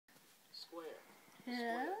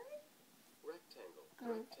square, rectangle,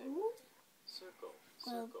 circle, rectangle, circle,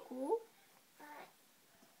 circle, circle,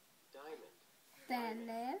 diamond,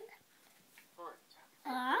 diamond, heart,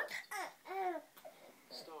 heart,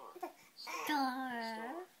 star,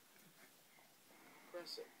 star,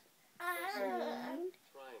 crescent, diamond,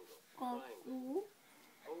 triangle, circle,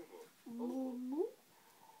 oval, blue,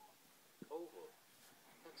 oval,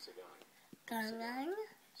 hexagon, diamond,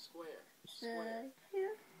 square, circle,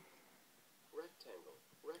 rectangle,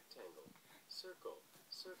 rectangle, circle,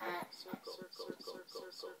 circle, circle, circle,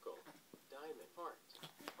 circle, circle, diamond, heart,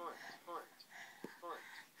 heart, heart, heart,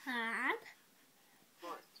 heart,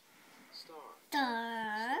 heart, star,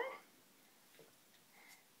 star,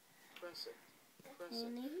 crescent,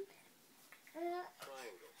 crescent, diamond,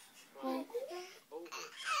 triangle, triangle, oval,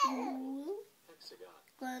 blue, hexagon,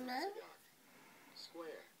 diamond, hexagon,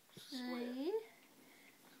 square, square, circle,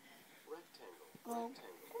 rectangle,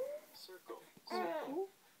 rectangle, circle, circle,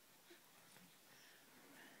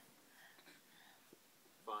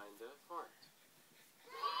 find a heart,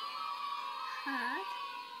 heart,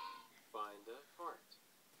 find a heart,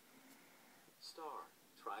 star,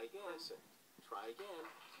 try again, crescent, try again,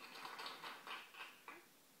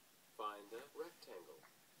 find a rectangle,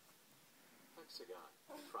 hexagon,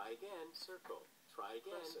 try again, circle, try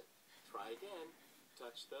again, crescent, try again,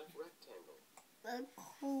 touch the rectangle.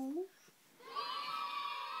 circle,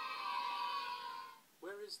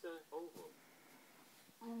 Where is the oval?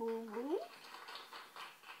 blue,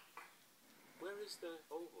 Where is the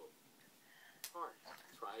oval? Heart,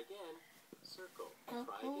 try again, circle,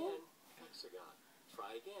 try again, hexagon,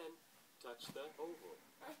 try again, touch the oval.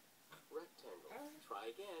 Rectangle, try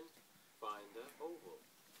again, find the oval.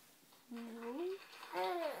 blue,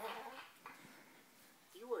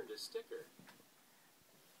 You earned a sticker.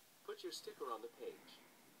 Put your sticker on the page.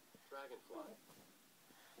 Dragonfly,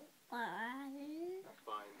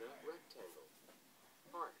 find the rectangle.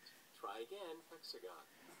 Heart, try again, hexagon,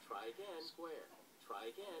 try again, square, try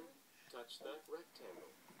again, touch the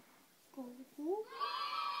rectangle. circle,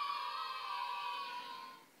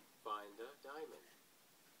 Find a diamond.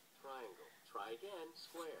 Triangle, try again,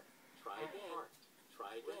 square, try again, heart,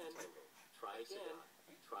 try again, rectangle, try again,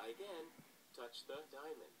 try again, touch the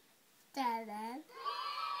diamond. diamond,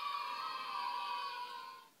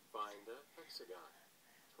 Find a hexagon.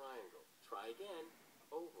 Triangle, try again,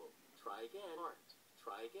 oval, try again, heart,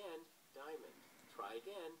 try again, diamond, try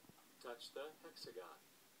again, touch the hexagon.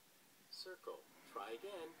 Circle, try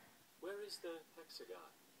again. Where is the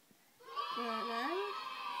hexagon? diamond,